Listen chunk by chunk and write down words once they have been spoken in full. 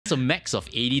a max of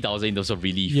 80,000 in terms of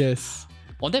relief. Yes.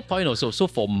 On that point also, so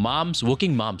for moms,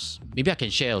 working moms, maybe I can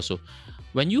share also,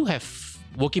 when you have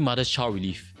working mother's child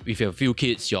relief, if you have a few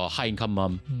kids, you're a high income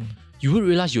mom, you will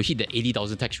realize you'll hit the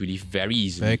 80,000 tax relief very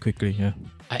easily. Very quickly, yeah.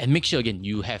 And make sure again,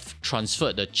 you have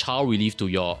transferred the child relief to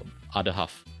your other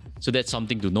half. So that's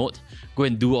something to note. Go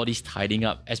and do all this tidying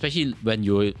up, especially when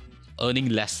you're earning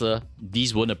lesser.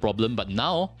 These weren't a problem, but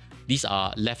now these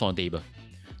are left on the table.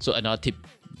 So another tip,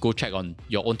 go check on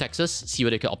your own taxes, see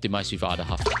whether you can optimize with your other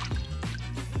half.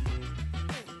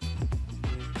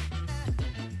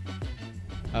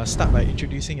 Start by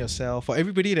introducing yourself. For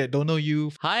everybody that don't know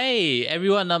you. Hi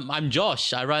everyone, I'm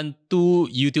Josh. I run 2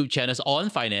 YouTube channels on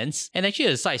finance. And actually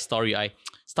a side story, I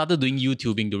started doing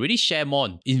YouTubing to really share more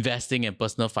on investing and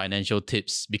personal financial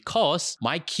tips because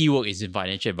my key work is in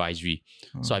financial advisory.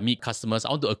 So I meet customers, I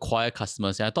want to acquire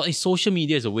customers, and I thought social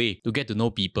media is a way to get to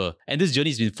know people. And this journey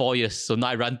has been 4 years. So now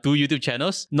I run 2 YouTube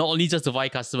channels, not only just to acquire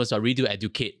customers, but really to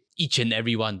educate each and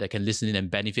everyone that can listen in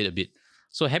and benefit a bit.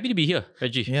 So happy to be here,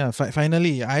 Reggie. Yeah,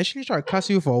 finally. I actually tried to cuss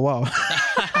you for a while.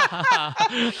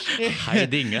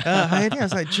 Hiding. Hiding. I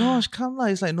was like, Josh, come lah.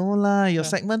 It's like, no lah. Your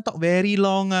segment talk very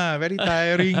long, very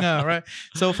tiring, right?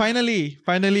 So finally,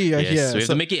 you're here. Yes, we have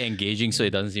to make it engaging so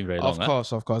it doesn't seem very long.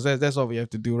 Of course. That's what we have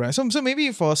to do, right? So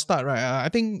maybe for a start, right? I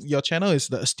think your channel is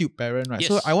the astute parent, right? Yes.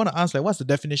 So I want to ask, like, what's the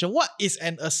definition? What is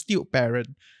an astute parent?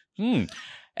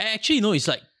 Actually, no, it's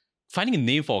like finding a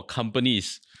name for a company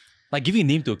is like giving a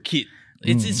name to a kid.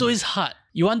 It's always hard.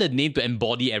 You want the name to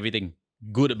embody everything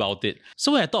good about it.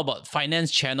 So when I talk about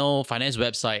finance channel, finance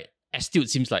website, Astute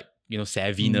seems like,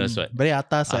 savviness, right? Very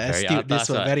atas, very astute, this atas,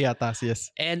 one, right? very atas,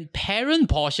 yes. And parent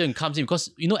portion comes in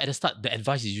because, at the start, the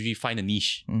advice is usually find a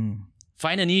niche.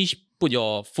 Find a niche, put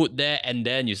your foot there, and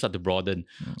then you start to broaden.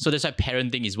 So that's why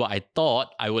parenting is what I thought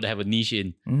I would have a niche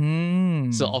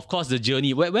in. So of course, the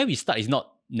journey, where we start is not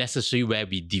necessarily where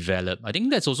we develop. I think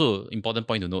that's also an important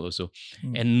point to note also.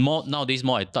 And nowadays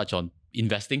I touch on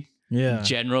investing,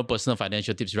 general personal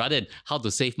financial tips rather than how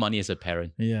to save money as a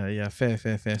parent. Yeah, fair.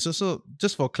 So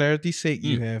just for clarity's sake,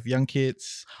 you have young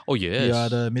kids. Oh yes. You are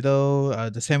the middle,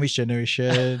 the sandwich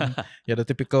generation. You're the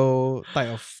typical type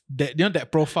of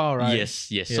that profile, right?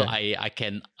 Yes. Yeah. So I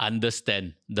can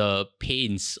understand the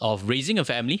pains of raising a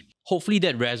family. Hopefully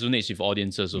that resonates with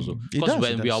audiences also. Because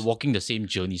when we are walking the same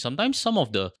journey, sometimes some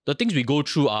of the things we go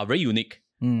through are very unique.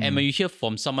 And when you hear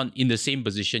from someone in the same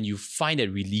position, you find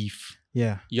that relief.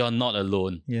 Yeah. You're not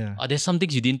alone. Yeah. There's some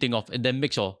things you didn't think of, and that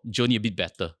makes your journey a bit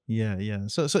better. Yeah.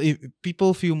 So if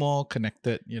people feel more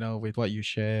connected, with what you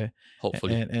share,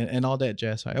 Hopefully. And all that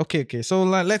jazz, right? Okay. So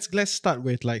let's start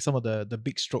with like some of the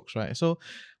big strokes, right? So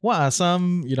what are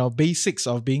some basics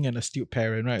of being an astute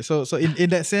parent, right? So in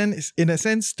that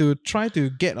sense, to try to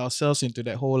get ourselves into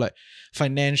that whole like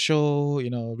financial,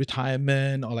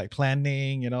 retirement or like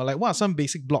planning, like what are some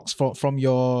basic blocks from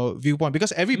your viewpoint?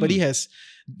 Because everybody has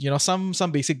some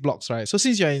basic blocks, right? So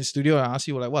since you're in studio, I ask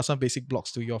you like what are some basic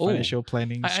blocks to your financial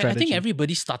planning strategy? I think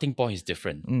everybody's starting point is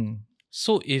different.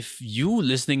 So if you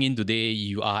listening in today,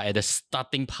 you are at the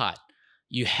starting part,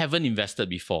 you haven't invested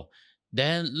before,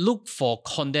 then look for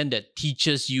content that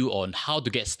teaches you on how to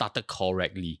get started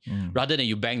correctly, rather than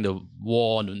you bang the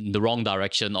wall in the wrong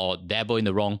direction or dabble in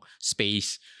the wrong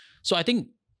space. So I think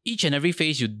each and every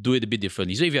phase, you do it a bit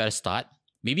differently. So if you're at a start,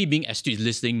 maybe being astute is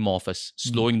listening more first,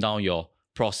 slowing down your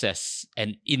process,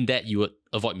 and in that you would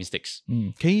avoid mistakes.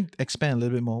 Can you expand a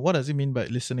little bit more? What does it mean by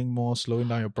listening more, slowing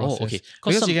down your process? Oh, okay.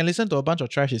 Because you can listen to a bunch of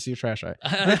trash, it's still trash, right?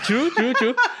 True.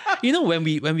 When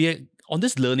we are on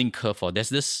this learning curve, there's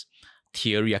this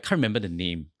theory, I can't remember the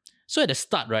name. So at the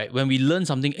start, right, when we learn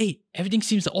something, everything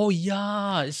seems like,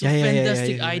 it's a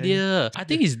fantastic idea. I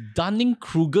think it's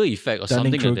Dunning-Kruger effect or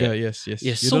something like that. Yes.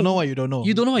 You don't know what you don't know.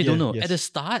 You don't know what you don't know. Yes. At the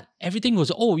start, everything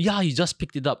was, you just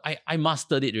picked it up. I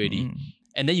mastered it already.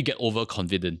 And then you get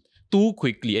overconfident too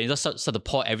quickly and you just start to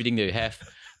pour everything that you have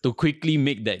to quickly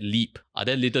make that leap.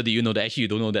 Then little do you know that actually you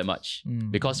don't know that much.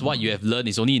 Because what you have learned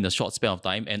is only in a short span of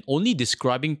time and only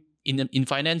describing in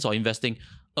finance or investing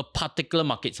a particular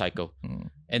market cycle.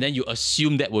 And then you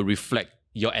assume that will reflect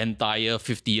your entire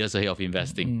 50 years ahead of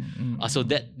investing. So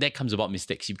that comes about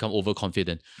mistakes. You become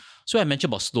overconfident. So I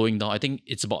mentioned about slowing down. I think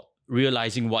it's about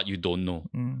realizing what you don't know.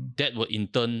 That will in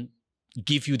turn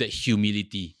give you that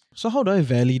humility. So how do I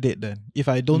validate then? If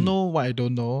I don't know what I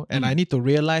don't know and I need to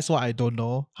realize what I don't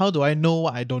know, how do I know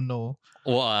what I don't know?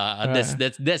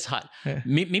 That's hard.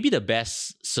 Maybe the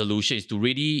best solution is to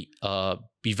really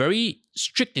be very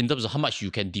strict in terms of how much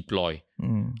you can deploy.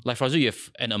 Like for example, you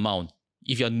have an amount.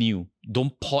 If you're new,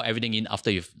 don't pour everything in after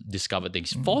you've discovered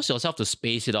things. Force yourself to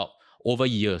space it out over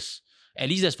years. At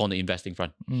least that's from the investing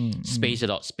front. Space it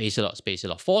out, space it out, space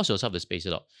it out. Force yourself to space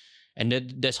it out. And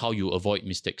then that's how you avoid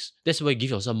mistakes. That's why you give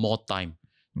yourself more time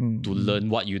to learn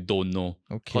what you don't know.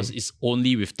 Because it's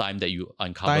only with time that you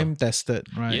uncover. Time tested,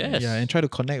 right? Yes. Yeah, and try to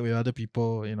connect with other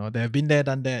people, they have been there,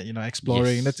 done that,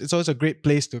 exploring. Yes. It's always a great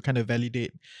place to kind of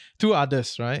validate through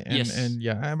others, right? And, Yes. And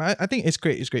yeah, I think it's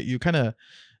great. It's great. You kind of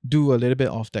do a little bit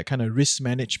of that kind of risk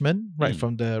management right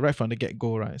from the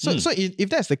get-go, right? So if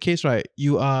that's the case, right,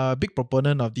 you are a big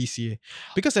proponent of DCA,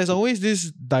 because there's always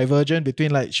this divergence between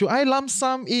like, should I lump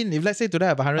sum in? If let's say today I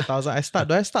have 100,000,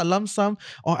 do I start lump sum,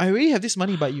 or I already have this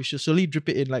money but you should slowly drip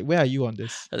it in? Like, where are you on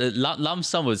this? Lump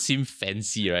sum would seem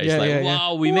fancy, right? Yeah, it's like,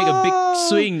 wow, we make a big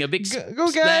swing, a big go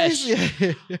splash.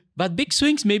 guys. Yeah. But big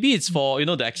swings, maybe it's for,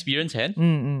 the experienced hand,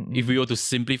 if we were to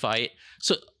simplify it.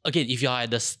 So again, if you are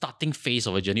at the starting phase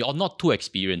of a journey, or not too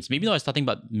experienced, maybe not starting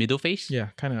but middle phase. Yeah,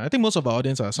 kind of. I think most of our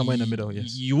audience are somewhere in the middle,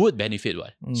 yes. You would benefit,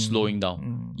 right? Slowing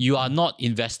down. You are not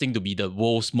investing to be the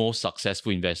world's most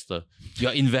successful investor. You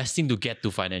are investing to get to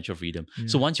financial freedom.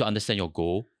 So once you understand your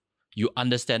goal, you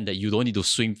understand that you don't need to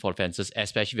swing for fences,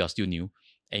 especially if you are still new,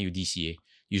 and you DCA.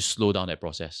 You slow down that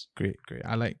process. Great.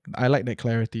 I like that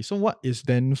clarity. So what is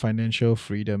then financial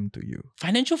freedom to you?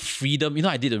 Financial freedom,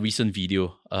 I did a recent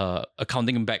video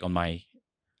accounting back on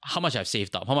how much I've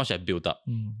saved up, how much I've built up.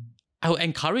 I would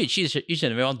encourage each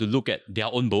and everyone to look at their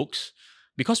own books,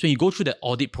 because when you go through that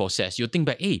audit process, you think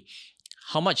back, hey,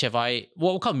 how much have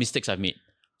what kind of mistakes I've made?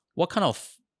 What kind of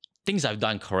things I've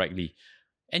done correctly?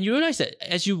 And you realize that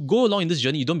as you go along in this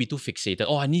journey, you don't be too fixated.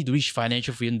 Oh, I need to reach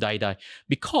financial freedom, die.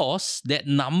 Because that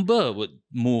number would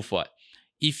move, what?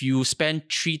 If you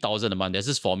spend 3,000 a month, there's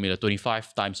this formula,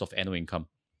 25 times of annual income.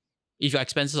 If your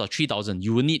expenses are 3,000,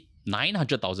 you will need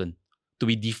 900,000 to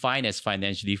be defined as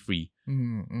financially free.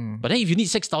 But then if you need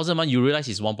 6,000 a month, you realize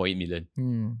it's 1.8 million.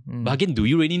 But again, do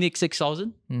you really need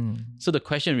 6,000? So the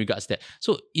question regards that.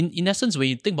 So in essence, when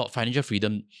you think about financial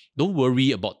freedom, don't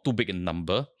worry about too big a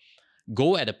number.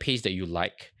 Go at a pace that you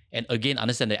like. And again,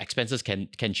 understand that expenses can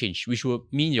change, which will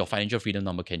mean your financial freedom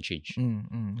number can change.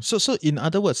 So in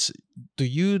other words, to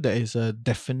you, there is a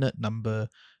definite number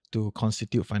to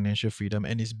constitute financial freedom,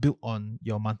 and it's built on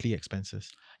your monthly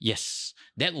expenses. Yes,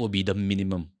 that will be the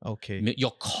minimum. Okay.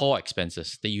 Your core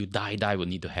expenses that you die will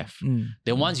need to have.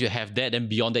 Then once you have that, then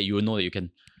beyond that, you will know that you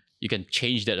can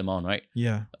change that amount, right?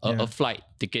 Yeah. A flight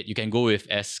ticket, you can go with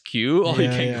SQ, or you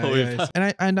can go with...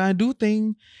 And I do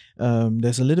think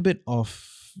there's a little bit of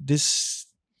this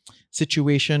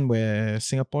situation where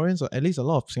Singaporeans, or at least a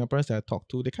lot of Singaporeans that I talk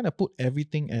to, they kind of put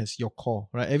everything as your core,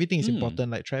 right? Everything is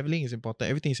important, like traveling is important,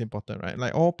 everything is important, right?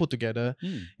 Like all put together,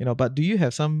 but do you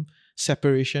have some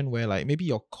separation where like maybe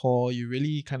your core, you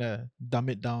really kind of dumb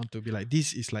it down to be like,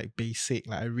 this is like basic,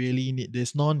 like I really need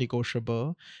this,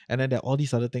 non-negotiable, and then there are all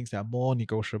these other things that are more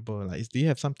negotiable. Like, do you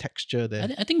have some texture there?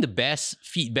 I think the best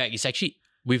feedback is actually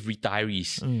with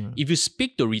retirees. If you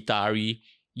speak to a retiree,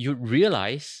 you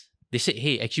realize they say,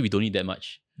 hey, actually, we don't need that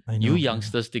much. You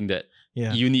youngsters think that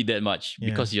you need that much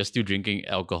because you're still drinking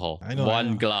alcohol.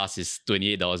 One glass is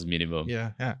 $28 minimum.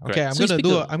 Yeah. Okay,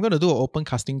 I'm gonna do an open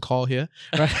casting call here.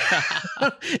 Right?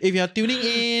 If you're tuning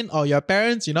in, or your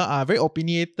parents, are very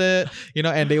opinionated,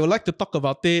 and they would like to talk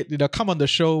about it, come on the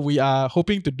show. We are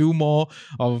hoping to do more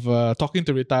of talking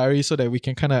to retirees so that we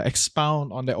can kind of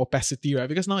expound on the opacity, right?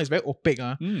 Because now it's very opaque,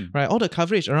 right? All the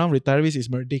coverage around retirees is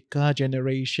Merdeka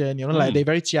generation, like they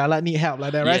very chialat, need help,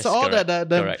 like that, right? Yes, so all the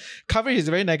correct. coverage is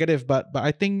very negative, but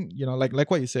I think, like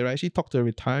what you say, right? Actually talk to a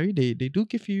retiree, they do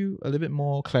give you a little bit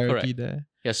more clarity there.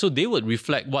 Yeah, so they would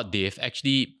reflect what they've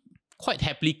actually quite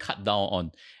happily cut down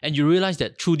on. And you realize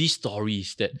that through these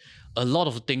stories, that a lot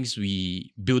of things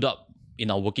we build up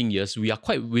in our working years, we are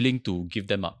quite willing to give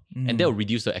them up. And that will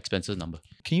reduce the expenses number.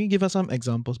 Can you give us some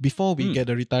examples before we get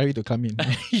the retiree to come in?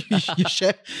 you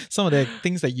share some of the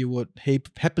things that you would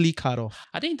happily cut off.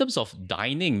 I think in terms of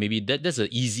dining, maybe that's an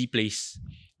easy place.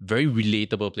 Very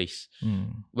relatable place.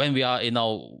 When we are in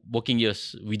our working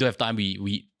years, we don't have time.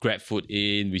 We grab food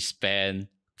in, we spend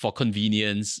for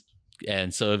convenience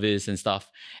and service and stuff.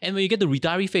 And when you get the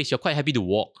retiree phase, you're quite happy to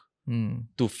walk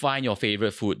to find your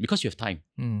favorite food because you have time.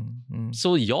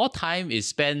 So your time is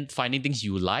spent finding things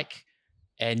you like,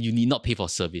 and you need not pay for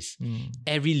service.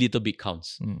 Every little bit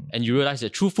counts. And you realize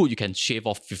that through food, you can shave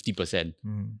off 50%.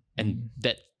 And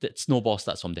that snowball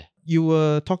starts from there. You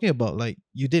were talking about like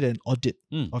you did an audit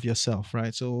of yourself,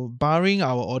 right? So barring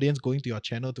our audience going to your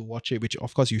channel to watch it, which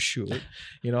of course you should,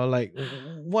 like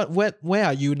where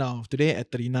are you now? Today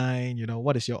at 39,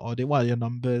 what is your audit? What are your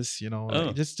numbers?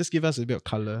 Like, just give us a bit of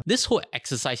color. This whole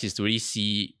exercise is to really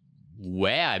see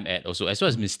where I'm at also, as well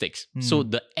as mistakes. So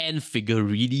the end figure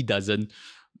really doesn't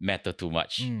matter too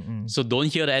much. So don't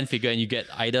hear the end figure and you get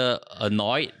either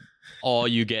annoyed or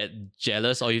you get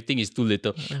jealous or you think it's too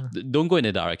little. Don't go in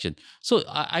that direction. So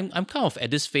I'm kind of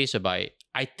at this phase whereby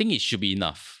I think it should be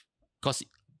enough. Because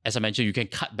as I mentioned, you can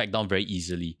cut back down very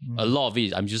easily. A lot of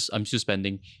it, I'm still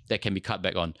spending that can be cut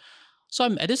back on. So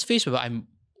I'm at this phase where I'm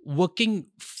working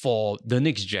for the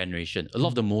next generation. A lot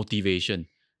of the motivation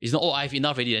is not, I have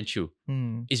enough already, then chill.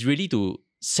 It's really to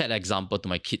set an example to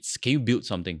my kids. Can you build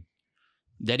something?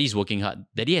 Daddy's working hard.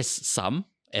 Daddy has some,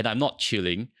 and I'm not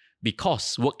chilling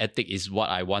because work ethic is what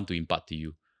I want to impart to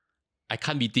you. I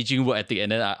can't be teaching work ethic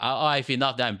and then I have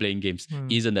enough, then I'm playing games.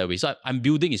 Isn't that way? So I'm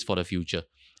building is for the future.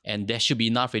 And there should be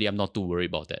enough already. I'm not too worried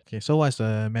about that. Okay, so what's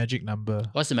the magic number?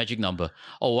 What's the magic number?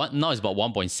 Now it's about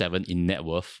 1.7 in net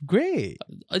worth. Great.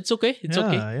 It's okay. It's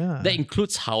okay. Yeah. That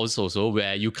includes house also,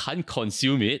 where you can't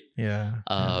consume it.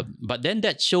 But then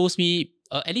that shows me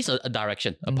at least a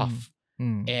direction, a path.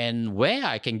 And where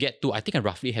I can get to, I think I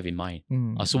roughly have in mind.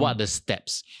 So what are the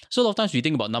steps? So a lot of times we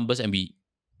think about numbers and we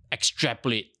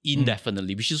extrapolate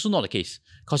indefinitely, which is also not the case.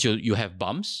 Because you have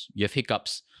bumps, you have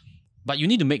hiccups, but you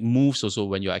need to make moves also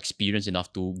when you're experienced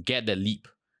enough to get that leap.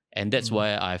 And that's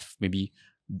why I've maybe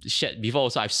shared before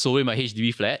also, I've sold my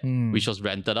HDB flat, which was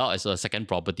rented out as a second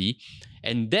property.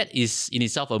 And that is in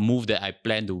itself a move that I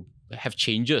plan to have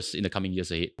changes in the coming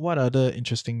years ahead. What other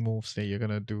interesting moves that you're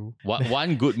going to do?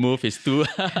 One good move is to...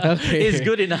 it's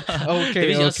good enough.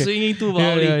 Okay. You're swinging too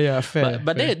wildly. Fair.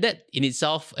 But that in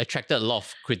itself attracted a lot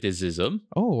of criticism.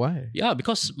 Oh, why? Yeah,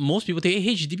 because most people think,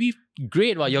 hey, HDB,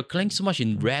 great, well, you're claiming so much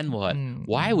in rent.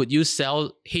 Why would you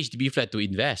sell HDB flat to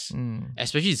invest?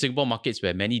 Especially in Singapore markets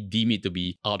where many deem it to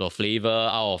be out of flavor,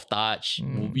 out of touch.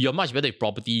 You're much better if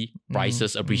property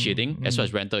prices appreciating as well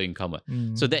as rental income.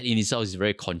 So that in itself is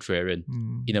very contrarian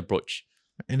in approach.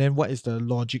 And then what is the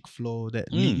logic flow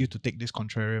that lead you to take this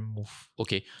contrarian move?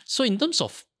 Okay. So in terms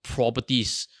of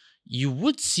properties, you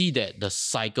would see that the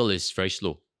cycle is very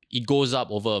slow. It goes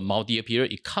up over a multi-year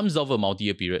period. It comes down over a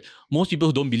multi-year period. Most people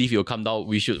who don't believe it will come down,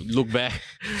 we should look back.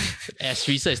 As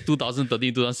recent as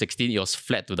 2013, 2016, it was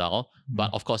flat to down.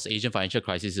 But of course, the Asian financial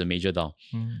crisis is a major down.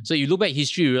 So you look back in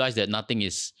history, you realize that nothing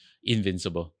is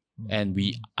invincible. And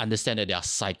we understand that there are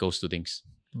cycles to things.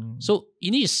 So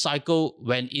in each cycle,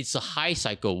 when it's a high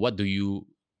cycle, what kind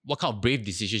of brave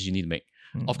decisions you need to make?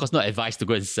 Of course, not advice to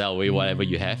go and sell away whatever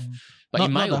you have. But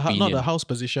in my opinion... Not the house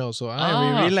position also.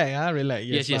 Relax.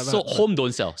 Yes. So home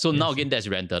don't sell. So now again, that's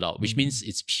rented out, which means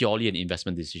it's purely an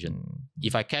investment decision.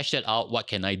 If I cash that out, what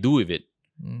can I do with it?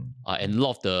 And a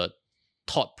lot of the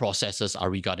thought processes are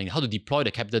regarding how to deploy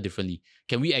the capital differently.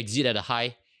 Can we exit at a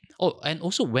high? Oh, and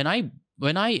also when I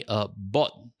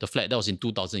bought the flat, that was in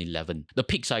 2011. The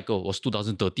peak cycle was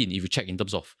 2013, if you check in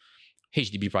terms of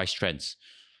HDB price trends.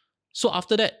 So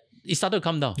after that, it started to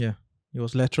come down. Yeah. It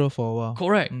was lateral for a while.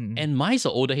 Correct. And mine's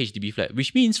an older HDB flat,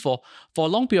 which means for a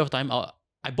long period of time,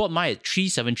 I bought mine at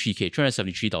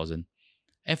 373,000.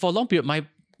 And for a long period, my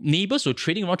neighbors were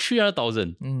trading around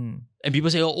 300,000. And people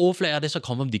say, oh, old flat, that's why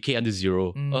confirm decay under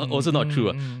zero. Also not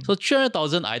true. So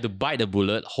 300,000, I had to bite the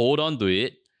bullet, hold on to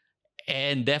it,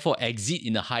 and therefore exit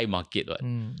in a high market.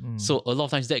 So a lot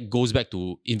of times that goes back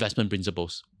to investment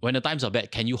principles. When the times are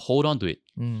bad, can you hold on to it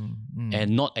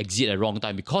and not exit at the wrong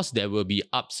time? Because there will be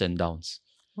ups and downs.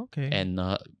 Okay. And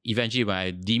eventually when I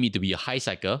deem it to be a high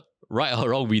cycle, right or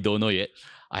wrong, we don't know yet,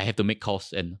 I have to make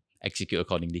calls and execute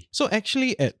accordingly. So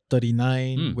actually at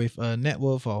 39 with a net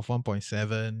worth of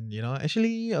 1.7,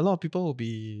 actually a lot of people will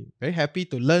be very happy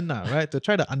to learn, right? To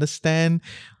try to understand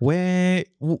what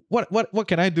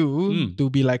can I do to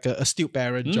be like a astute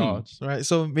parent, George, right?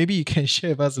 So maybe you can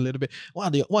share with us a little bit.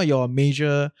 What are your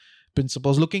major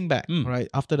principles looking back, right?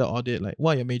 After the audit, like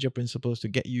what are your major principles to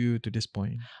get you to this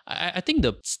point? I think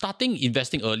the starting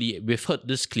investing early, we've heard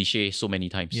this cliche so many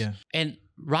times. Yeah. And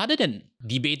rather than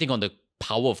debating on the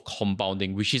power of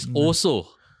compounding, which is also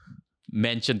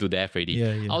mentioned to death already.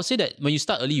 I would say that when you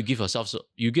start early, you give yourself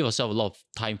a lot of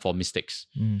time for mistakes.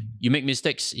 You make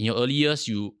mistakes in your early years,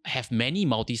 you have many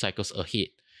multi-cycles ahead.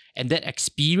 And that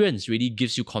experience really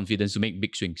gives you confidence to make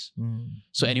big swings.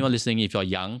 So anyone listening, if you're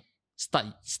young, start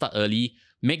early,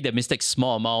 make the mistakes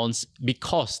small amounts,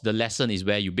 because the lesson is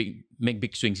where you make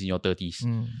big swings in your 30s.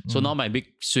 So now my big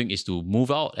swing is to move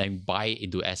out and buy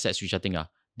into assets which I think are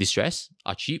distressed,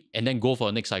 are cheap, and then go for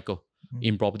a next cycle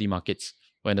in property markets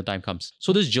when the time comes.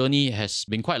 So this journey has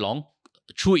been quite long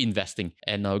through investing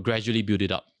and gradually build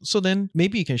it up. So then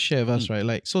maybe you can share with us, right?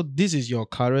 Like, so this is your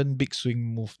current big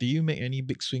swing move. Did you make any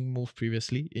big swing move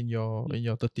previously in your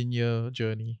 13-year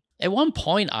journey? At one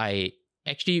point, I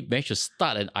actually managed to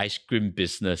start an ice cream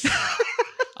business.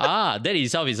 That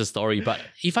itself is a story. But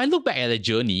if I look back at the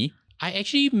journey, I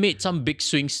actually made some big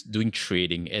swings doing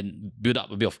trading and build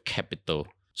up a bit of capital.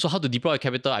 So how to deploy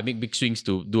capital? I make big swings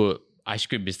to do a ice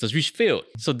cream business, which failed.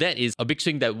 So that is a big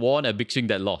swing that won, a big swing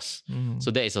that lost.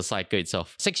 So that is a cycle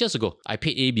itself. 6 years ago, I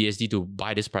paid ABSD to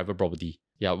buy this private property.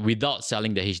 Yeah, without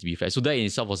selling the HDB flat. So that in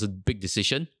itself was a big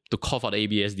decision to cough out the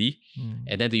ABSD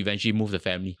and then to eventually move the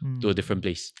family to a different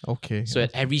place. Okay. So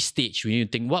at every stage, we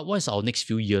need to think, what is our next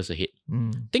few years ahead?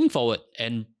 Think forward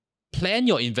and plan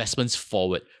your investments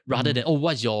forward rather than,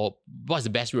 what's the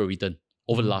best rate of return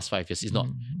over the last 5 years? It's not.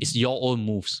 It's your own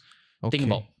moves. Think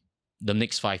about the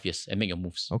next 5 years and make your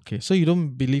moves. Okay, so you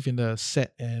don't believe in the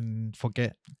set and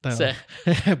forget type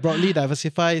of broadly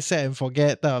diversify, set and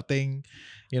forget type of thing.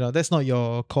 You know, that's not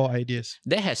your core ideas.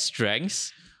 That has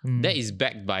strengths. That is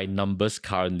backed by numbers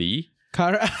currently.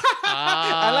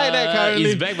 I like that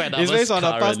currently. It's backed by numbers. It's based on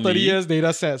currently. The past 30 years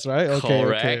data sets, right? Okay,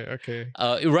 Correct.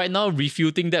 okay. Right now,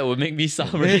 refuting that would make me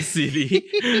sound very silly.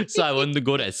 So I want to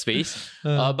go that space.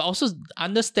 But also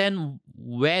understand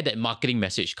where that marketing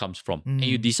message comes from. And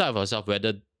you decide for yourself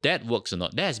whether that works or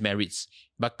not. That has merits.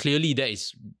 But clearly that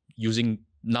is using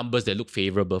numbers that look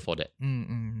favorable for that.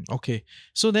 Okay.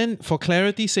 So then for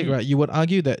clarity's sake, right, you would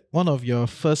argue that one of your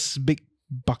first big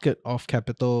bucket of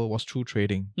capital was through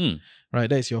trading. Right?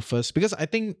 That is your first, because I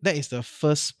think that is the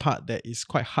first part that is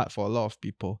quite hard for a lot of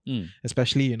people.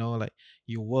 Especially, you know, like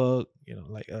you work, you know,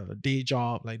 like a day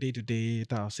job, like day-to-day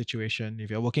type of situation.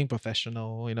 If you're working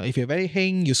professional, you know, if you're very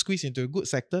heng, you squeeze into a good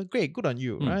sector, great, good on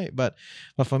you, right? But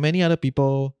for many other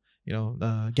people, you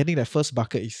know, getting that first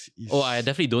bucket is... I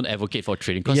definitely don't advocate for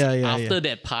trading because after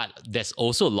that part, there's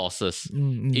also losses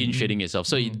in trading itself.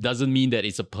 So it doesn't mean that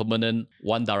it's a permanent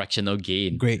one-directional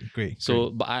gain. Great.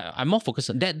 So, but I'm more focused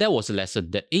on that. That was a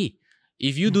lesson that,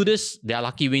 if you do this, there are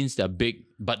lucky wins, they're big,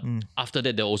 but after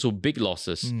that, there are also big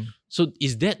losses. So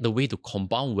is that the way to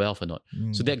compound wealth or not?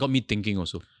 So that got me thinking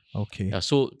also. Okay. Yeah,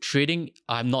 so trading,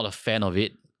 I'm not a fan of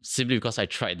it simply because I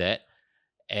tried that.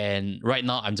 And right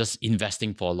now, I'm just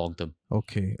investing for a long term.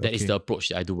 Okay. That is the approach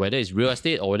that I do. Whether it's real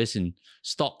estate or whether it's in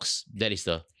stocks, that is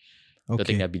the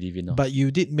thing I believe in now. But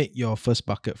you did make your first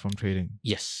bucket from trading.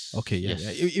 Yes. Okay, yeah.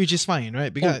 Which is fine,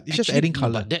 right? Because it's just adding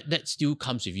color. But that still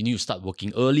comes with, you need to start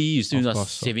working early, you still need to start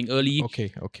saving early.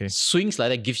 Okay. Swings like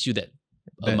that gives you that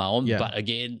amount. Yeah. But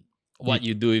again, what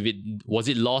you do with it, was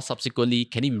it lost subsequently?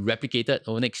 Can it be replicated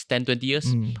over the next 10, 20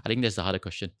 years? I think that's the harder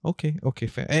question. Okay,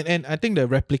 fair. And I think the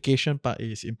replication part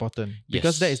is important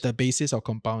because that is the basis of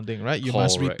compounding, right? You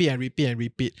must repeat and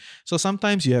repeat. So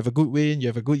sometimes you have a good win, you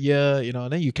have a good year, you know,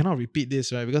 then you cannot repeat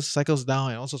this, right? Because it cycles down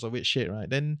and all sorts of weird shit, right?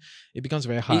 Then it becomes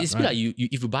very hard. It's like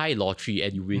if you buy a lottery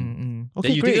and you win, okay,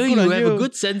 then you great, think, you have a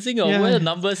good sensing of where the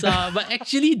numbers are. But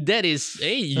actually that is,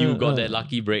 you got that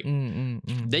lucky break.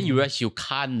 Then you realize you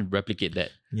can't replicate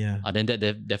that. Then that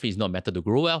definitely is not a matter to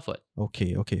grow wealth.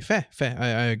 Okay, fair.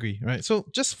 I agree, right? So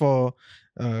just for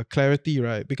clarity,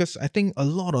 right? Because I think a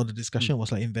lot of the discussion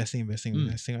was like investing. Right?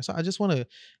 So I just want to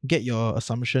get your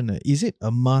assumption. Is it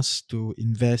a must to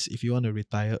invest if you want to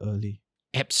retire early?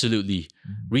 Absolutely.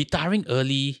 Retiring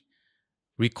early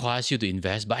requires you to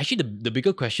invest. But actually the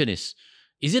bigger question is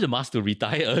it a must to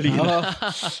retire early?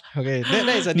 Okay, that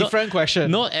is a different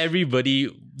question. Not everybody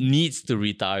needs to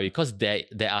retire because there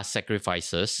are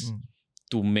sacrifices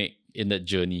to make in that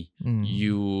journey.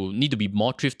 You need to be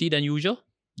more thrifty than usual.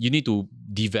 You need to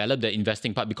develop the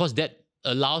investing part because that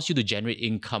allows you to generate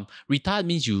income. Retire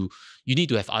means you need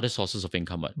to have other sources of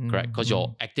income, correct? Because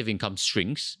your active income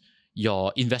shrinks.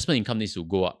 Your investment income needs to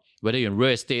go up. Whether you're in real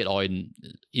estate or in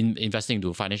investing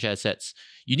into financial assets,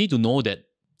 you need to know that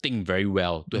thing very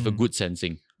well to have a good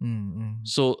sensing.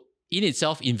 So in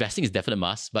itself, investing is definitely a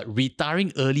must, but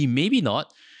retiring early, maybe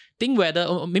not. Think whether,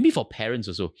 or maybe for parents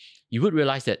also, you would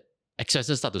realize that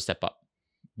expenses start to step up.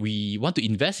 We want to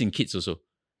invest in kids also.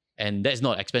 And that's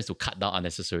not expense to cut down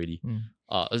unnecessarily.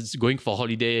 Going for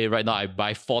holiday right now, I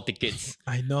buy 4 tickets.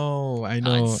 I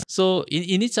know. So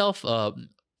in itself,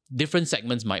 different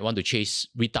segments might want to chase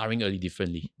retiring early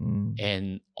differently.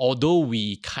 And although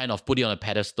we kind of put it on a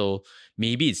pedestal,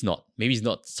 maybe it's not. Maybe it's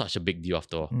not such a big deal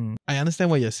after all. I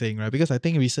understand what you're saying, right? Because I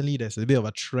think recently there's a bit of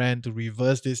a trend to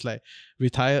reverse this like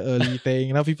retire early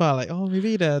thing. Now people are like,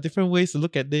 maybe there are different ways to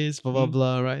look at this, blah, blah,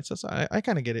 blah, right? So I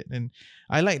kind of get it. And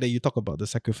I like that you talk about the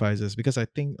sacrifices because I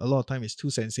think a lot of time it's too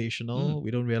sensational.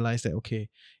 We don't realize that, okay,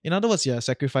 in other words, you're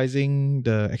sacrificing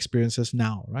the experiences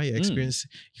now, right? You're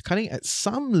cutting at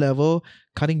some level,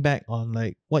 cutting back on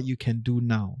like what you can do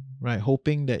now, right?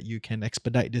 Hoping that you can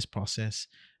expedite this process,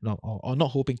 or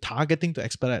not hoping, targeting to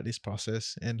expedite this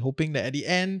process and hoping that at the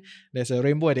end, there's a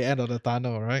rainbow at the end of the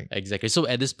tunnel, right? Exactly. So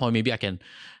at this point, maybe I can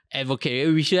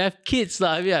advocate, we should have kids.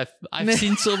 I mean, I've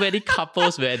seen so many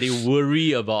couples where they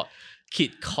worry about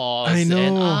kid costs. I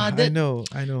know, and,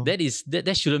 I know.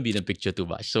 That shouldn't be in the picture too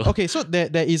much. So Okay, so there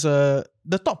is the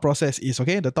thought process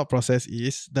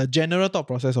is the general thought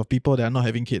process of people that are not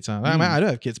having kids. I mean, I don't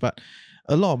have kids, but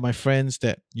a lot of my friends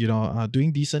that are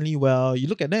doing decently well, you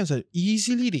look at them and say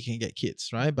easily they can get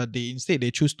kids, right? But instead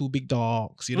they choose 2 big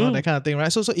dogs, that kind of thing,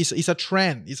 right? So it's a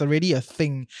trend. It's already a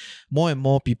thing. More and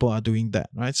more people are doing that,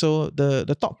 right? So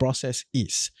the thought process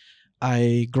is,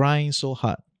 I grind so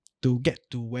hard to get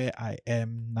to where I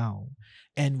am now.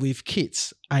 And with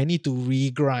kids, I need to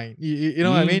regrind. You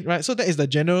know what I mean? Right? So that is the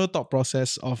general thought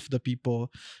process of the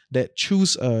people that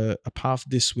choose a path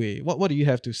this way. What do you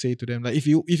have to say to them? Like if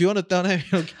you want to tell them,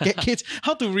 get kids,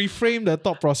 how to reframe the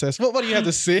thought process? What do you have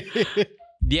to say?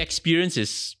 The experience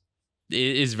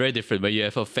is very different when you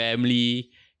have a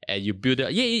family and you build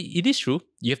it. Yeah, it is true.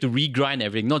 You have to regrind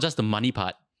everything, not just the money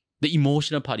part. The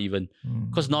emotional part even.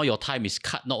 Because now your time is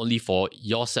cut not only for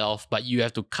yourself, but you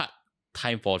have to cut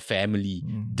time for family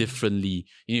differently.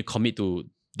 You need to commit to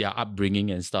their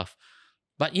upbringing and stuff.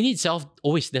 But in itself,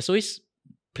 there's always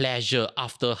pleasure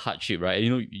after hardship, right?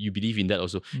 You believe in that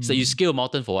also. So you scale a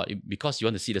mountain for what? Because you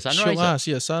want to see the sunrise. Sure,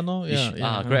 see the sun, no?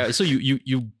 Yeah. Correct. So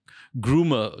you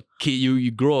groom a kid, you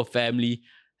grow a family.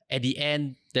 At the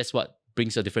end, that's what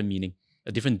brings a different meaning,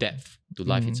 a different depth to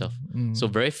life itself. So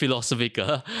very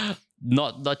philosophical,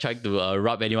 not trying to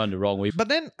rub anyone the wrong way. But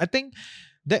then I think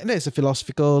that is a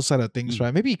philosophical side of things,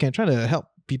 right? Maybe you can try to help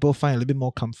people find a little bit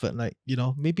more comfort. Like,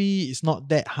 maybe it's not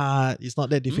that hard, it's not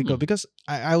that difficult. Because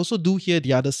I also do hear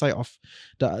the other side of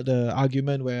the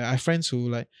argument where I have friends who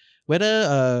like,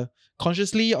 whether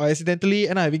consciously or accidentally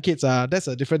end up having kids, that's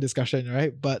a different discussion,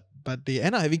 right? But they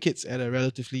end up having kids at a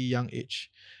relatively young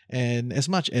age. And as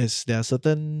much as there are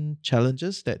certain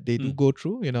challenges that they do go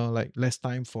through, like less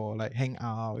time for like hang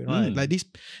out, like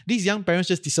these young parents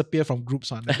just disappear from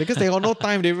groups on because they got no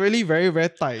time. They're really very, very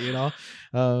tight,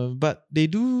 but they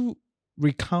do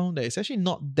recount that it's actually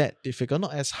not that difficult,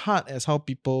 not as hard as how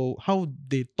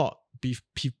they thought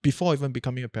before even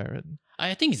becoming a parent.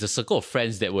 I think it's a circle of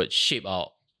friends that would shape our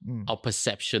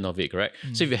perception of it, correct?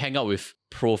 So if you hang out with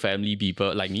pro-family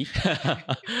people like me,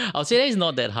 I'll say that it's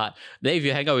not that hard. Then if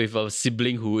you hang out with a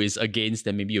sibling who is against,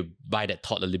 then maybe you buy that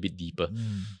thought a little bit deeper.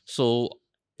 So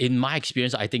in my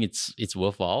experience, I think it's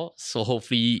worthwhile. So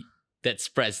hopefully that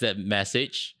spreads that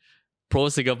message.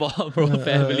 Pro-Singapore,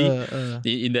 pro-family,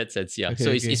 in that sense, yeah. Okay,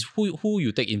 so it's who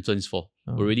you take influence for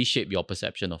will really shape your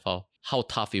perception of how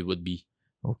tough it would be.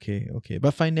 Okay.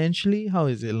 But financially, how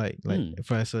is it like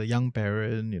for as a young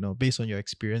parent, based on your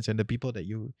experience and the people that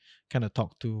you kind of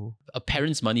talk to? A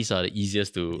parent's monies are the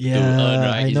easiest to earn,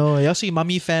 right? I know. You're see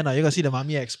Mummy fan, you're gonna see the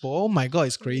Mummy Expo. Oh my god,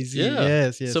 it's crazy.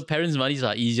 Yeah. Yes. So parents' monies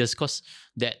are easiest because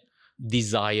that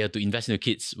desire to invest in the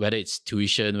kids, whether it's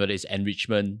tuition, whether it's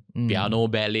enrichment, piano,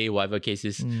 ballet, whatever case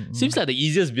is, seems like the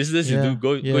easiest business you do,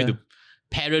 go into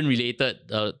parent-related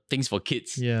things for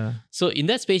kids. Yeah. So in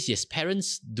that space, yes,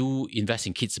 parents do invest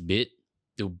in kids a bit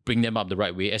to bring them up the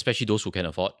right way, especially those who can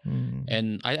afford.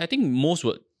 And I think most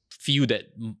would feel that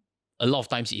a lot of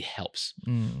times it helps.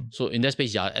 So in that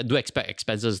space, I do expect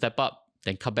expenses to step up,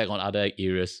 then cut back on other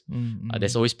areas.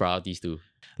 There's always priorities too.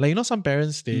 Like, some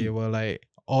parents, they were like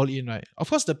all in, right? Of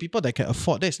course, the people that can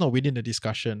afford, that's not within the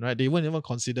discussion, right? They won't even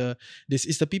consider this.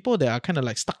 It's the people that are kind of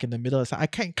like stuck in the middle. It's like, I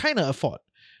can kind of afford.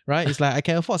 Right? It's like I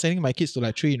can afford sending my kids to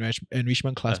like 3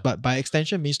 enrichment class, but by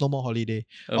extension means no more holiday.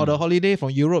 Or the holiday from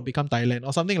Europe become Thailand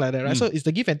or something like that, right? So it's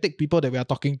the give and take people that we are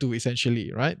talking to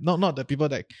essentially, right? Not the people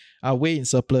that are way in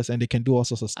surplus and they can do all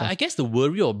sorts of stuff. I guess the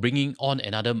worry of bringing on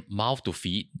another mouth to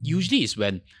feed usually is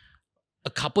when a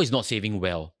couple is not saving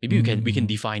well. Maybe we can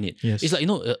define it. Yes. It's like,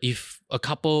 if a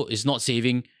couple is not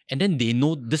saving and then they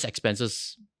know these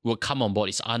expenses will come on board,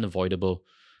 it's unavoidable,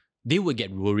 they will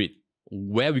get worried.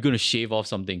 Where are we going to shave off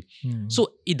something?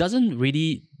 So it doesn't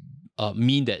really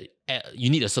mean that you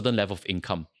need a certain level of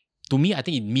income. To me, I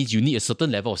think it means you need a certain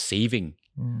level of saving.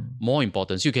 More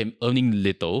important. So you can earning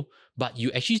little, but you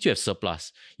actually still have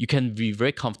surplus. You can be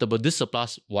very comfortable. This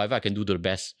surplus, whatever I can do to the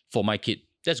best for my kid,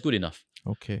 that's good enough.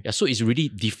 Okay. Yeah, so it's really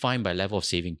defined by level of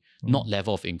saving, not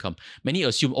level of income. Many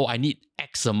assume, I need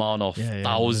X amount of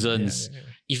thousands.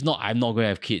 If not, I'm not going to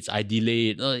have kids. I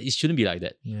delay it. It shouldn't be like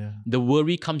that. Yeah. The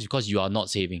worry comes because you are not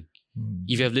saving.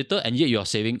 If you have little and yet you are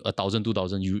saving 1,000,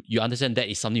 2,000, you understand that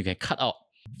is something you can cut out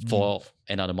for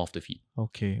another mouth to feed.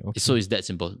 Okay. So it's that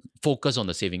simple. Focus on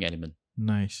the saving element.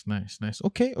 Nice.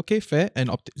 Okay, fair. And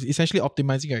essentially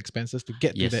optimizing your expenses to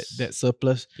get to that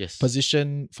surplus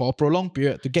position for a prolonged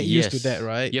period to get used to that,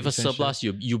 right? You have a surplus,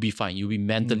 you'll be fine. You'll be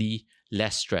mentally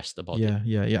less stressed about it.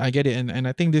 Yeah. I get it. And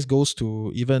I think this goes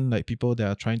to even like people that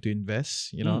are trying to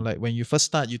invest, like when you first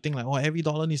start, you think like, oh, every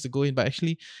dollar needs to go in, but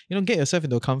actually, get yourself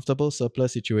into a comfortable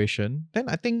surplus situation. Then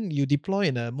I think you deploy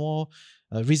in a more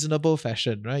reasonable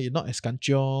fashion, right? You're not as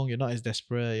kanchiong, you're not as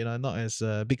desperate, not as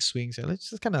big swings. It's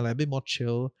just kind of like a bit more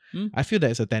chill. I feel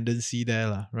there's a tendency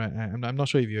there, right? I'm not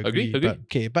sure if you agree.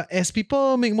 Agree. But as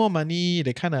people make more money,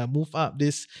 they kind of move up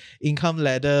this income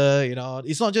ladder.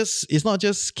 It's not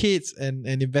just kids and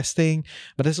investing,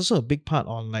 but there's also a big part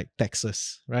on like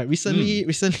taxes, right? Recently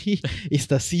it's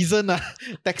the season,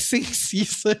 taxing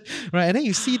season, right? And then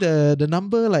you see the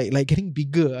number like getting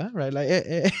bigger, right?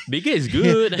 Like bigger is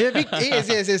good.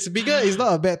 Yes. Bigger is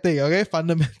not a bad thing, okay?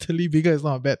 Fundamentally, bigger is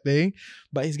not a bad thing,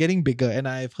 but it's getting bigger. And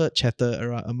I've heard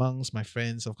chatter amongst my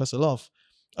friends. Of course, a lot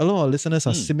of listeners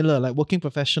are similar, like working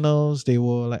professionals. They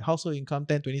were like household income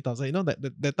 10, 20,000.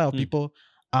 That type of people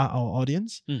are our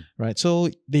audience, right? So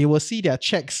they will see their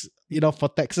checks, for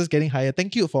taxes getting higher.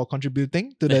 Thank you for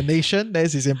contributing to the nation.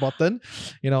 This is important,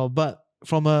 but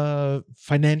from a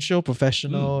financial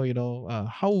professional,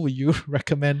 how would you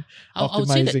recommend optimizing? I would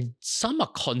say that some are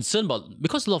concerned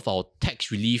because a lot of our tax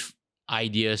relief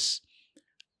ideas,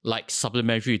 like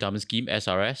supplementary retirement scheme,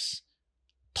 SRS,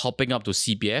 topping up to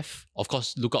CPF, of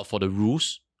course, look out for the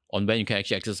rules on when you can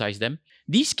actually exercise them.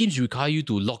 These schemes require you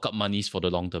to lock up monies for the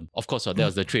long term. Of course, that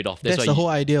was the trade-off. That's the whole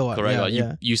idea. Correct.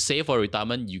 Yeah. You save for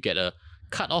retirement, you get a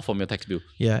cut off from your tax bill.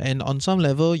 Yeah, and on some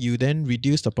level, you then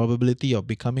reduce the probability of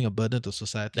becoming a burden to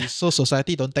society. So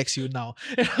society don't tax you now.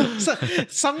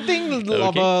 Something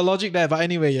of a logic there. But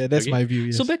anyway, that's my view.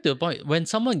 Yes. So back to the point, when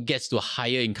someone gets to a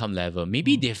higher income level,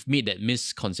 maybe they've made that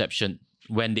misconception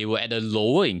when they were at a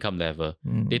lower income level.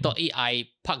 They thought, hey, I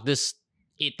parked this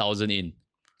 8,000 in,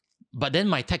 but then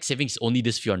my tax savings is only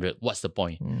this few hundred. What's the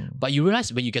point? But you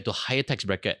realize when you get to a higher tax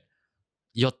bracket,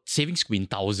 your savings could be in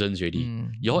thousands already.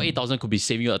 Your 8,000 could be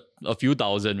saving you a few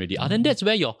thousand already. And then that's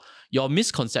where your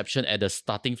misconception at the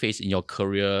starting phase in your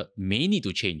career may need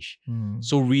to change.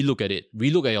 So relook at it.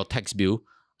 Relook at your tax bill.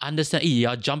 Understand, you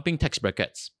are jumping tax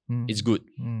brackets. It's good.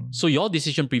 So your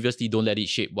decision previously, don't let it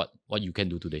shape what you can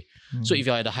do today. So if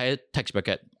you're at a higher tax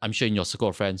bracket, I'm sure in your circle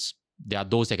of friends, there are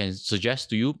those that can suggest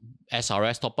to you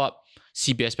SRS top up,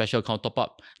 CPF special account top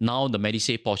up. Now the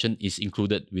MediSave portion is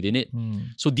included within it.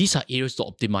 So these are areas to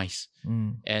optimize.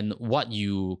 And what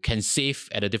you can save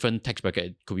at a different tax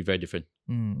bracket could be very different.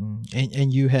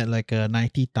 And you had like a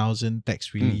 90,000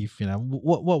 tax relief.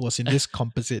 What was in this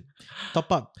composite?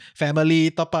 Top up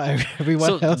family, top up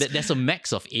everyone else. There's a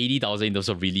max of 80,000 in terms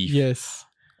of relief. Yes.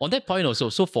 On that point also,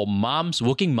 so for moms,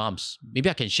 working moms, maybe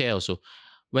I can share also.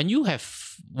 When you have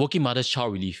working mother's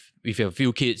child relief, if you have a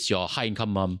few kids, you're a high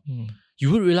income mom,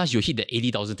 you will realize you'll hit the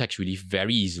 80,000 tax relief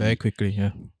very easily. Very quickly,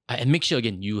 yeah. And make sure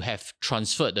again, you have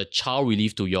transferred the child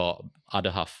relief to your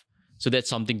other half. So that's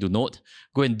something to note.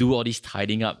 Go and do all this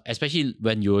tidying up, especially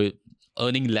when you're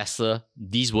earning lesser.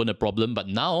 These weren't a problem, but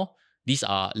now these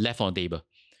are left on the table.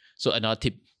 So another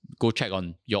tip, go check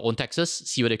on your own taxes,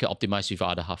 see whether you can optimize with your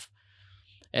other half.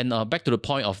 And back to the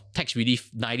point of tax relief,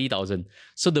 90,000.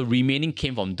 So the remaining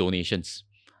came from donations.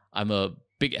 I'm a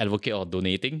big advocate of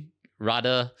donating.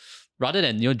 Rather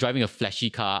than driving a flashy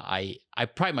car, I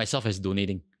pride myself as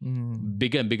donating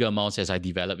bigger and bigger amounts as I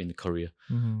develop in the career.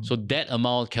 So that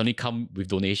amount can only come with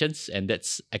donations, and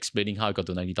that's explaining how I got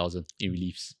to 90,000 in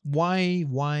reliefs. Why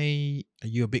are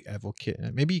you a big advocate?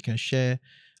 Maybe you can share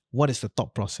what is the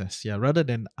thought process? Yeah, rather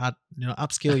than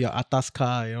upscale your atas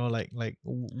car,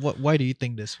 why do you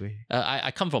think this way? I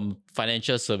come from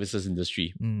financial services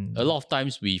industry. A lot of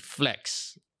times we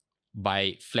flex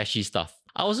by flashy stuff.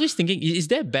 I was always thinking, is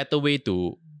there a better way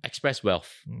to express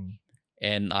wealth?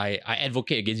 And I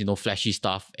advocate against flashy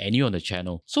stuff anywhere on the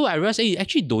channel. So I realized,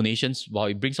 actually donations, while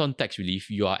it brings on tax relief,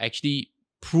 you are actually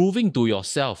proving to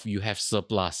yourself you have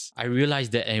surplus. I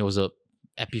realized that, and it was a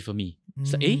epiphany.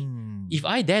 So, if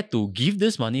I dare to give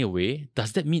this money away,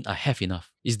 does that mean I have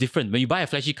enough? It's different. When you buy a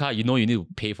flashy car, you need to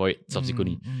pay for it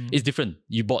subsequently. It's different.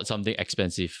 You bought something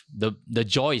expensive. The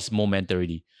joy is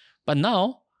momentarily. But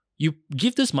now, you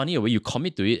give this money away, you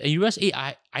commit to it, and you realize,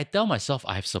 I tell myself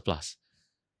I have surplus.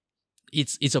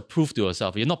 It's a proof to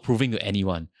yourself. You're not proving to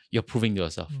anyone. You're proving to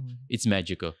yourself. It's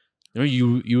magical.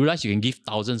 You realize you can give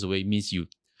thousands away. It means you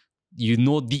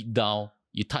deep down,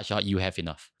 you touch out, you have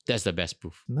enough. That's the best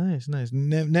proof. Nice.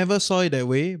 Never saw it that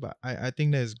way, but I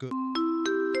think that's good.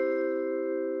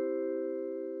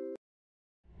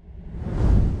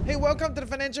 Hey, welcome to the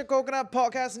Financial Coconut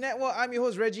Podcast Network. I'm your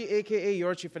host, Reggie, aka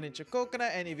your Chief Financial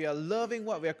Coconut. And if you're loving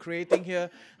what we're creating here,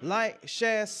 like,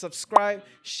 share, subscribe,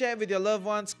 share with your loved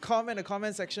ones, comment in the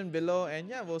comment section below. And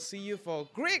yeah, we'll see you for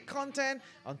great content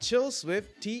on Chills with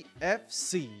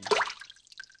TFC.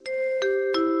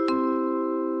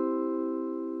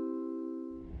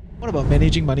 What about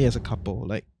managing money as a couple?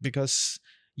 Like, because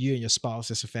you and your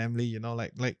spouse as a family, you know,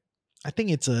 like I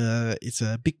think it's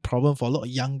a big problem for a lot of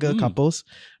younger couples,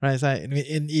 right? It's like,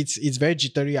 it's very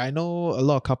jittery. I know a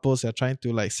lot of couples are trying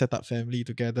to like set up family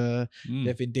together.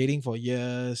 They've been dating for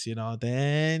years, you know.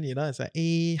 Then it's like,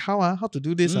 hey, how to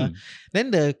do this?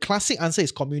 Then the classic answer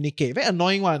is communicate. Very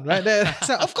annoying one, right? It's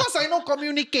like, of course I know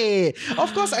communicate.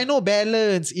 Of course I know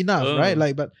balance enough, right?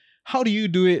 Like, but how do you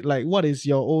do it? Like, what is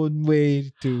your own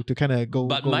way to kind of go?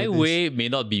 But my way may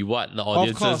not be what the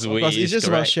audience's way is. It's just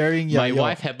about sharing. My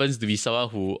wife happens to be someone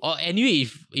who, anyway,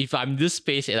 if I'm this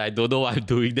space and I don't know what I'm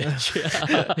doing, then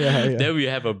then we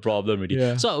have a problem already.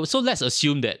 Yeah. So let's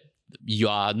assume that you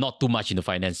are not too much into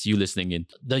finance. You listening in,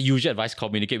 the usual advice: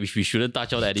 communicate, which we shouldn't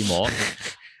touch on anymore.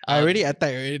 I already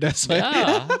attacked already. That's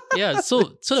why. Yeah.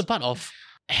 So the part of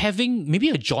having maybe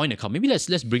a joint account, maybe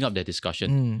let's bring up that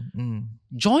discussion.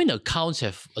 Joint accounts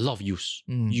have a lot of use.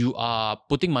 You are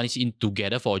putting money in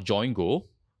together for a joint goal,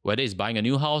 whether it's buying a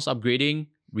new house, upgrading,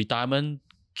 retirement,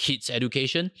 kids'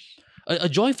 education. A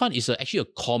joint fund is actually a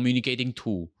communicating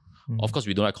tool. Of course,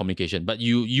 we don't like communication, but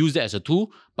you use that as a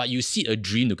tool, but you see a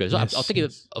dream together. So I'll take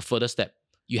it a further step.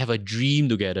 You have a dream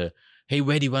together. Hey,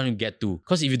 where do you want to get to?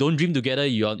 Because if you don't dream together,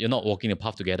 you're not walking the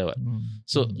path together. Right?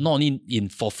 So not only in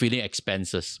fulfilling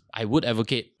expenses, I would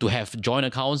advocate to have joint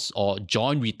accounts or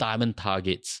joint retirement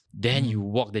targets. Then you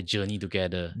walk the journey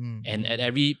together. And at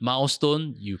every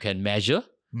milestone, you can measure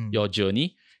your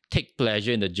journey, take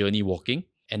pleasure in the journey walking,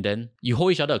 and then you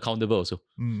hold each other accountable also.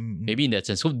 Maybe in that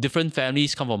sense. So different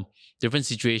families come from different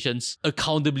situations.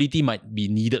 Accountability might be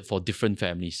needed for different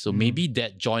families. So maybe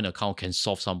that joint account can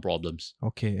solve some problems.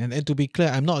 Okay. And to be clear,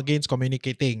 I'm not against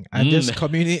communicating. I'm just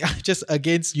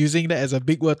against using that as a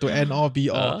big word to end all be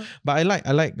all. But I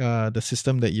like the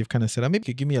system that you've kind of set up. Maybe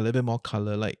you could give me a little bit more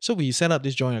color. Like, so we set up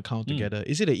this joint account together.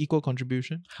 Is it an equal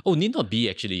contribution? Oh, need not be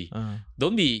actually.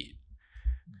 Don't be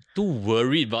too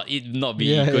worried about it not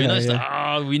being equal. It's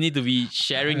like, we need to be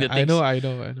sharing the things. I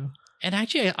know. And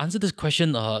actually, I answered this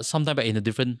question sometime back in a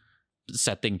different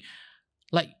setting.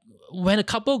 Like, when a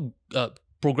couple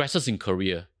progresses in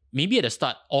career, maybe at the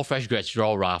start, all fresh grads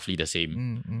draw roughly the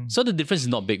same. So the difference is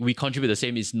not big. We contribute the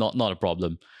same. It's not a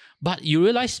problem. But you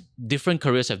realize different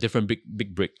careers have different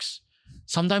big bricks.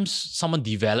 Sometimes someone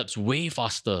develops way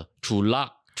faster through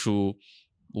luck, through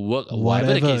work,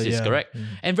 whatever the case is, correct?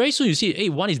 And very soon you see, hey,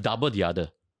 one is double the other.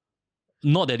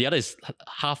 Not that the other is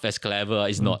half as clever.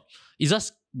 It's not. It's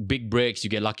just big breaks. You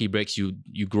get lucky breaks. You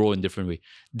grow in different way.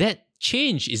 That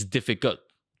change is difficult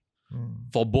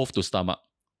for both to stomach.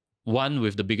 One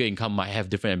with the bigger income might have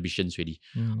different ambitions really.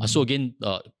 So again,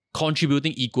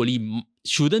 contributing equally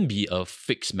shouldn't be a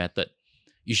fixed method.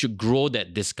 You should grow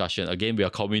that discussion. Again, we are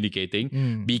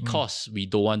communicating because we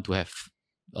don't want to have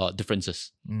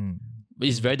differences.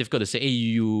 It's very difficult to say,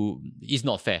 hey, it's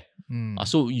not fair.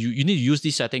 So you need to use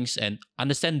these settings and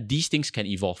understand these things can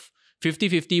evolve.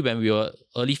 50-50 when we were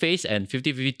early phase and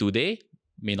 50-50 today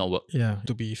may not work. Yeah,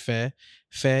 to be fair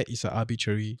is an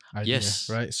arbitrary idea,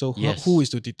 right? So who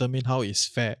is to determine how is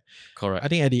fair? Correct. I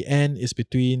think at the end, it's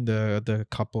between the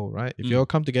couple, right? If you all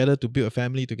come together to build a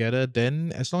family together,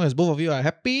 then as long as both of you are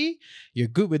happy, you're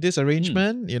good with this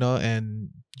arrangement, you know, and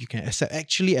you can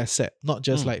actually accept, not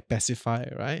just like pacify,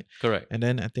 right? Correct. And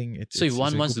then I think so if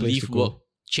one wants to leave work,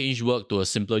 change work to a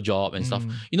simpler job and stuff,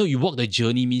 you walk the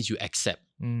journey means you accept.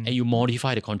 And you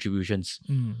modify the contributions.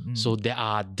 So there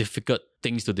are difficult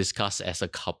things to discuss as a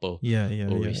couple. Yeah.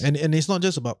 And it's not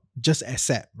just about just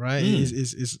accept, right?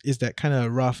 It's that kind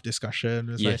of rough discussion.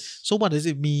 It's like, so what does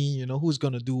it mean? Who's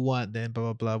gonna do what? Then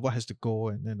blah blah blah. What has to go?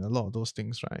 And then a lot of those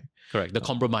things, right? Correct. The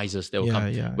compromises that will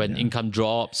come when income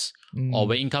drops or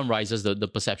when income rises. The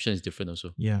perception is different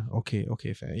also. Yeah. Okay.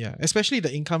 Fair. Yeah. Especially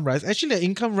the income rise. Actually, the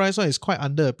income rise one is quite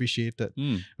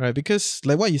underappreciated, right? Because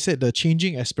like what you said, the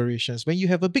changing aspirations. When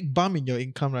you have a big bump in your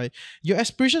income, right, your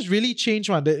aspirations really change.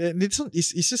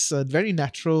 It's just a very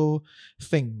natural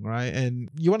thing, right? And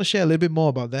you want to share a little bit more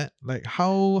about that? Like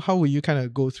how will you kind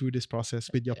of go through this process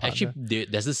with your partner? Actually,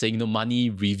 there's this saying, money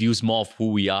reveals more of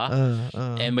who we are.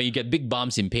 And when you get big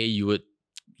bumps in pay, you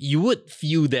would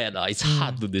feel that. It's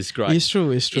hard to describe. It's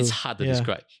true. It's hard to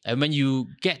describe. And when you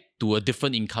get to a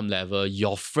different income level,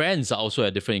 your friends are also at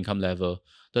a different income level.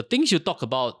 The things you talk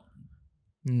about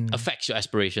affects your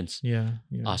aspirations. Yeah.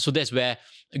 So that's where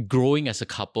growing as a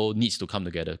couple needs to come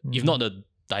together. If not, the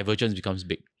divergence becomes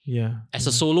big. Yeah. As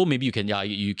a solo, maybe you can,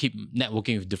 you keep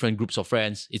networking with different groups of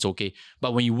friends. It's okay.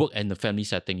 But when you work in the family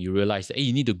setting, you realize that, hey,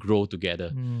 you need to grow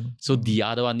together. So the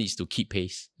other one needs to keep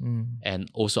pace and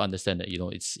also understand that,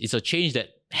 it's a change that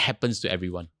happens to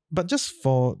everyone. But just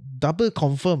for double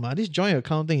confirm, this joint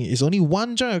account thing is only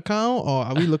one joint account, or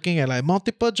are we looking at like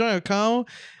multiple joint account?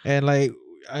 And like,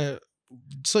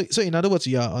 so in other words,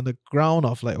 you are on the ground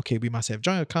of like, okay, we must have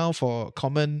joint account for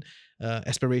common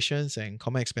aspirations and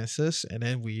common expenses, and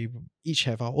then we each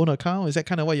have our own account. Is that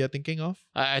kind of what you're thinking of?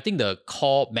 I think the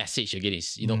core message again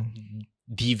is,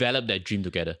 develop that dream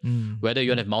together. Whether you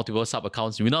want to have multiple sub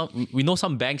accounts, we know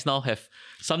some banks now have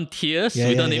some tiers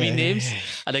without naming names,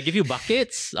 and they give you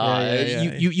buckets.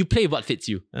 You play what fits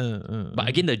you. But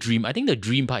again, I think the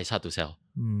dream part is hard to sell.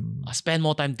 I spend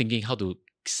more time thinking how to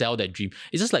sell that dream.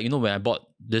 It's just like, when I bought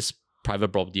this private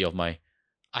property of mine,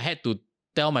 I had to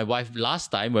tell my wife last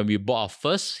time when we bought our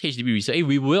first HDB resale, hey,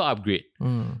 we will upgrade.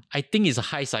 I think it's a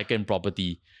high cycle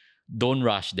property. Don't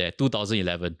rush there.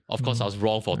 2011. Of course, I was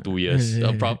wrong for 2 years.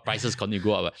 Prices continue to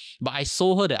go up. But I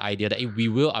sold her the idea that, hey, we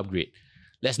will upgrade.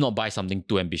 Let's not buy something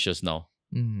too ambitious now.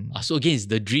 So again, it's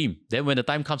the dream. Then when the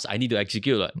time comes, I need to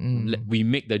execute. We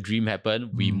make the dream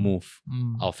happen. We move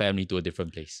our family to a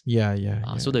different place.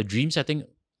 So the dream setting,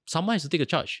 someone has to take a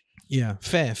charge. Yeah,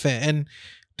 fair. And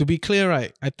to be clear,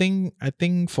 right, I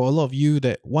think for a lot of you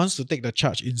that wants to take the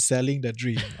charge in selling the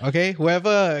dream, okay,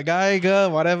 whoever, guy,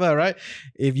 girl, whatever, right,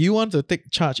 if you want to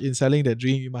take charge in selling the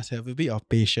dream, you must have a bit of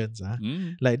patience.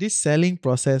 Like this selling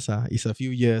process is a few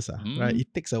years, right?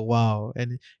 It takes a while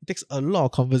and it takes a lot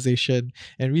of conversation.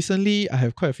 And recently, I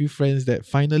have quite a few friends that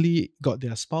finally got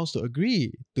their spouse to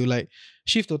agree to like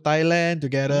shift to Thailand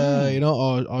together,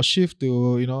 or shift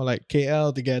to, like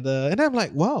KL together. And I'm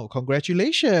like, wow,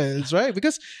 congratulations, right?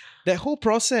 Because that whole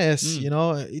process,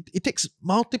 it takes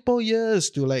multiple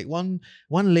years to like one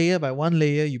layer by one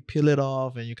layer, you peel it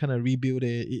off and you kind of rebuild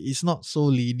it. It's not so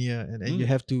linear, and you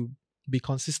have to be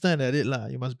consistent at it.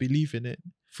 You must believe in it.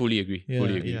 Fully agree.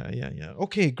 Yeah.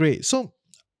 Okay, great. So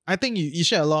I think you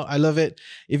share a lot. I love it.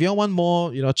 If you all want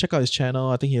more, check out his channel.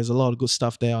 I think he has a lot of good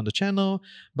stuff there on the channel.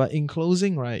 But in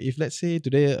closing, right, if let's say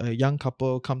today a young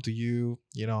couple come to you,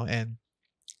 and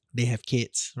they have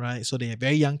kids, right? So they have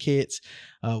very young kids.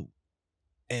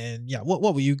 And yeah,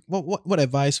 what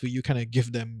advice will you kind of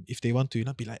give them if they want to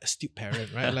not be like astute parent,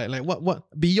 right? like what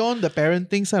beyond the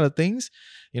parenting side of things,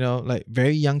 like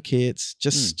very young kids,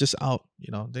 just out,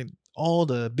 they, all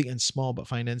the big and small about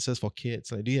finances for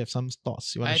kids. Like, do you have some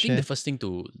thoughts you want to share? I think the first thing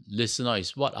to listen out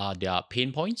is what are their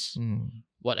pain points?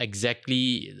 What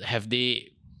exactly have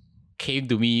they came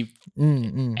to me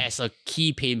as a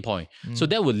key pain point? So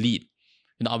that will lead.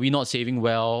 Are we not saving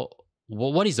well?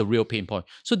 What is the real pain point?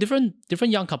 So different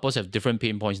young couples have different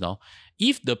pain points now.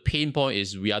 If the pain point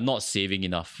is we are not saving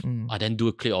enough, then do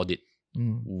a clear audit.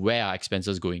 Where are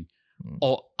expenses going?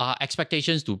 Or are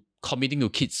expectations to committing to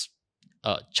kids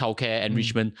childcare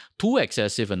enrichment too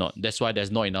excessive or not? That's why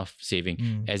there's not enough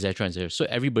saving as they're trying to save. So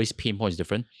everybody's pain point is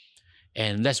different.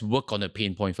 And let's work on the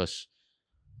pain point first.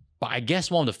 But I guess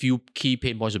one of the few key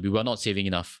pain points would be we're not saving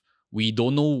enough. We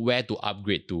don't know where to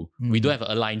upgrade to. We don't have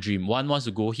an aligned dream. One wants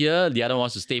to go here, the other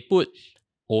wants to stay put.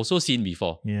 Also seen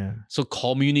before. Yeah. So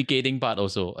communicating part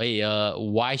also. Hey,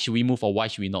 why should we move or why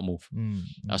should we not move?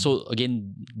 So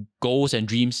again, goals and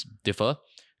dreams differ.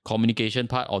 Communication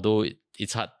part, although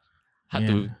it's hard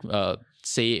to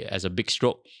say as a big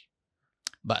stroke.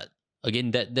 But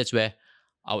again, that's where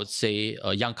I would say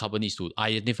a young couple needs to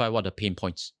identify what are the pain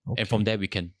points. And from there, we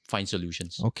can find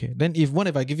solutions. Okay. Then if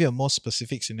I give you a more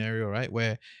specific scenario, right,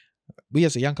 where we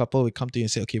as a young couple, we come to you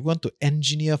and say, okay, we want to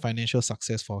engineer financial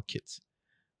success for our kids.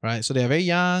 Right? So they're very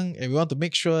young and we want to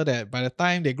make sure that by the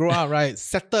time they grow up, right,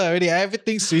 settle already,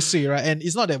 everything's sweet, right? And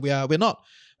it's not that we're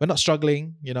not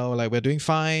struggling, like we're doing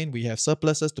fine. We have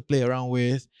surpluses to play around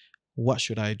with. What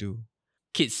should I do?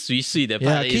 Kids sweet, that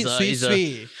part is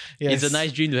a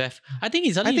nice dream to have. I think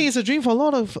it's a dream for a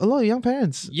lot of young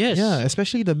parents. Yes. Yeah,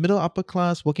 especially the middle upper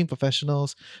class working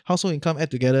professionals, household income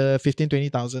add together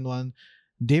 15,000-20,000 one.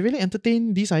 They really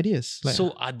entertain these ideas.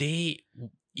 So are they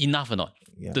enough or not?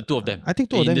 Yeah. The two of them. I think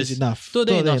two of them is enough. Two of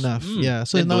them enough. Yeah.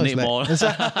 So then now donate more.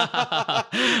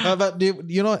 But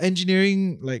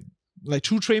engineering like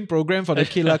true train program for the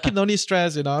kid. Kid no need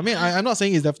stress, I mean, I'm not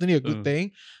saying it's definitely a good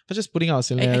thing, but just putting out a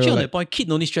scenario. Actually, on that point, kid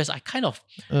no need stress, I kind of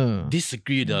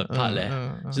disagree with the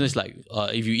part. So it's like,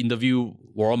 if you interview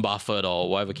Warren Buffett or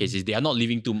whatever case is, they are not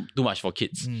leaving too much for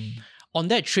kids. On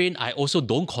that train, I also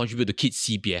don't contribute to kids'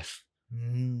 CPF.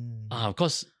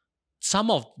 Because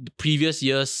some of the previous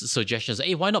years' suggestions,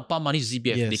 hey, why not pump money to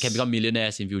CPF? Yes. They can become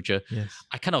millionaires in future. Yes.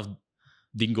 I kind of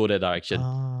didn't go that direction.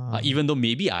 Even though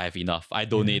maybe I have enough, I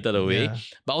donated away.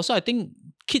 But also I think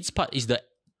kids' part is the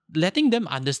letting them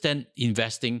understand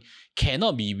investing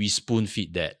cannot be we spoon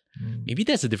feed that. Maybe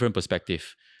that's a different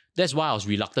perspective. That's why I was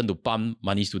reluctant to pump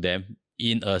monies to them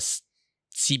in a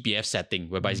CPF setting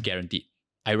whereby it's guaranteed.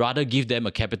 I rather give them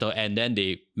a capital and then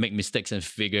they make mistakes and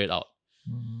figure it out.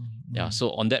 Yeah,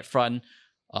 so on that front,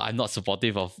 I'm not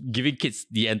supportive of giving kids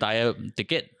the entire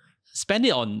ticket. Spend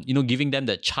it on, giving them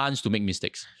the chance to make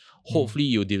mistakes. Hopefully,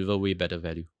 you'll deliver way better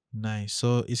value. Nice.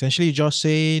 So essentially, Josh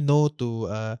say no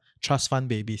to trust fund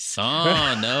babies.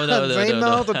 Oh, no. Say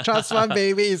no to trust fund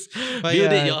babies. But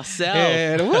build it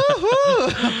yourself.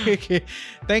 Woohoo! Okay.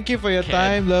 Thank you for your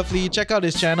time. Lovely. Check out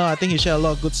his channel. I think he shared a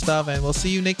lot of good stuff, and we'll see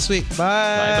you next week.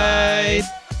 Bye.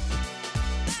 Bye.